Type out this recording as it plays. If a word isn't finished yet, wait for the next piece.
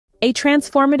A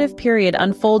transformative period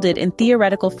unfolded in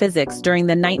theoretical physics during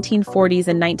the 1940s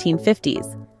and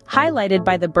 1950s, highlighted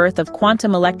by the birth of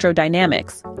quantum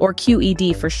electrodynamics, or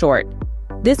QED for short.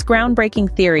 This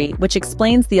groundbreaking theory, which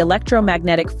explains the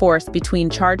electromagnetic force between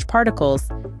charged particles,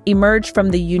 emerged from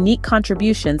the unique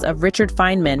contributions of Richard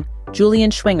Feynman,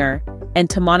 Julian Schwinger, and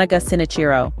Tomonaga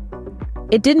Sinichiro.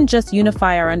 It didn't just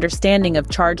unify our understanding of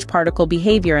charged particle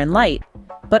behavior in light,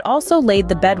 but also laid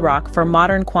the bedrock for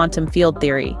modern quantum field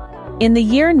theory. In the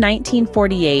year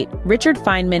 1948, Richard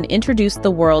Feynman introduced the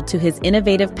world to his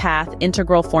innovative path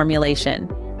integral formulation.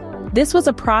 This was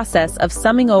a process of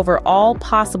summing over all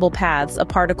possible paths a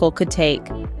particle could take.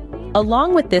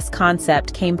 Along with this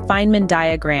concept came Feynman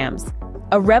diagrams,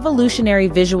 a revolutionary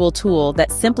visual tool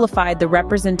that simplified the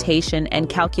representation and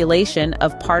calculation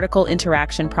of particle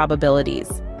interaction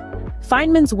probabilities.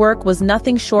 Feynman's work was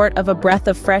nothing short of a breath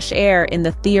of fresh air in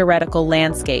the theoretical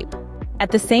landscape. At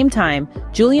the same time,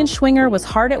 Julian Schwinger was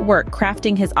hard at work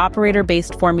crafting his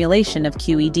operator-based formulation of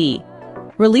QED.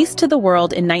 Released to the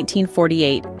world in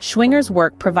 1948, Schwinger's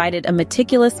work provided a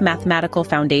meticulous mathematical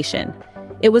foundation.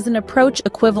 It was an approach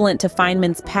equivalent to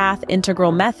Feynman's path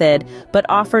integral method, but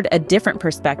offered a different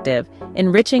perspective,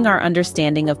 enriching our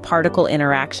understanding of particle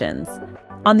interactions.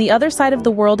 On the other side of the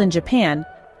world in Japan,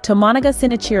 Tomonaga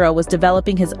Sinichiro was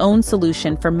developing his own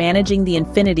solution for managing the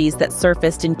infinities that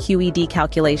surfaced in QED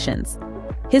calculations.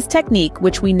 His technique,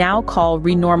 which we now call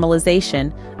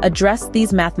renormalization, addressed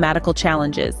these mathematical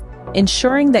challenges,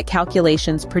 ensuring that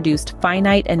calculations produced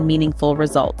finite and meaningful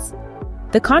results.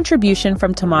 The contribution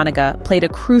from Tomonaga played a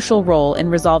crucial role in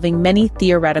resolving many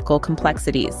theoretical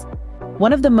complexities.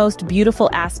 One of the most beautiful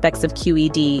aspects of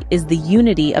QED is the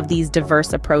unity of these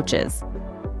diverse approaches.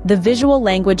 The visual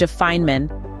language of Feynman,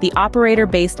 the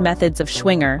operator-based methods of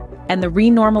Schwinger, and the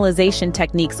renormalization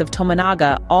techniques of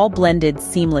Tomonaga all blended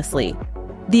seamlessly.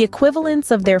 The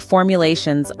equivalence of their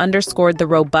formulations underscored the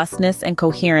robustness and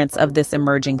coherence of this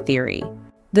emerging theory.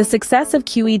 The success of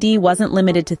QED wasn't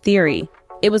limited to theory.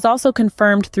 It was also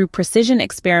confirmed through precision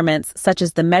experiments such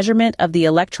as the measurement of the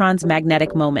electron's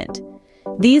magnetic moment.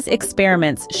 These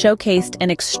experiments showcased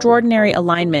an extraordinary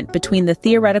alignment between the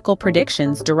theoretical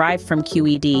predictions derived from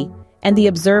QED and the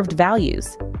observed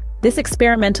values. This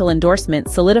experimental endorsement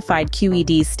solidified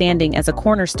QED's standing as a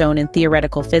cornerstone in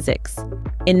theoretical physics.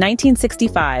 In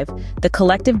 1965, the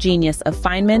collective genius of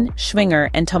Feynman,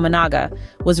 Schwinger, and Tomonaga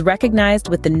was recognized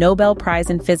with the Nobel Prize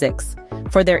in Physics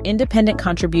for their independent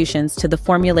contributions to the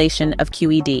formulation of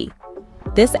QED.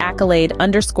 This accolade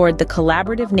underscored the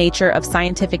collaborative nature of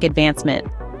scientific advancement,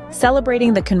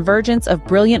 celebrating the convergence of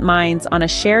brilliant minds on a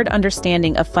shared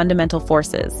understanding of fundamental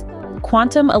forces.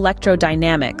 Quantum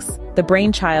electrodynamics, the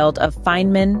brainchild of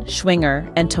Feynman,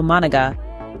 Schwinger, and Tomonaga,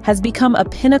 has become a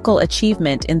pinnacle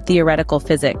achievement in theoretical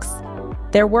physics.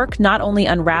 Their work not only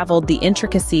unraveled the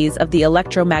intricacies of the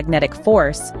electromagnetic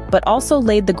force, but also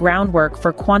laid the groundwork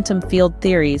for quantum field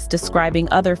theories describing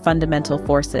other fundamental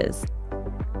forces.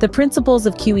 The principles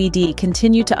of QED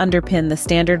continue to underpin the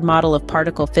standard model of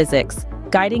particle physics,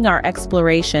 guiding our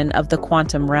exploration of the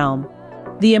quantum realm.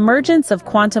 The emergence of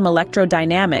quantum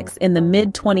electrodynamics in the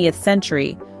mid-20th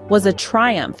century was a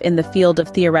triumph in the field of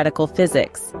theoretical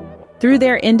physics. Through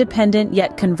their independent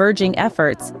yet converging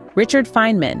efforts, Richard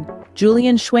Feynman,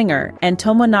 Julian Schwinger, and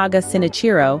Tomonaga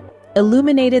Sinichiro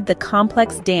illuminated the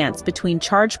complex dance between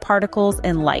charged particles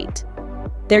and light.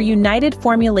 Their united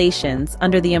formulations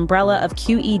under the umbrella of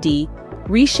QED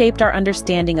reshaped our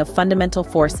understanding of fundamental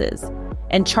forces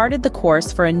and charted the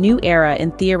course for a new era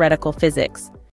in theoretical physics.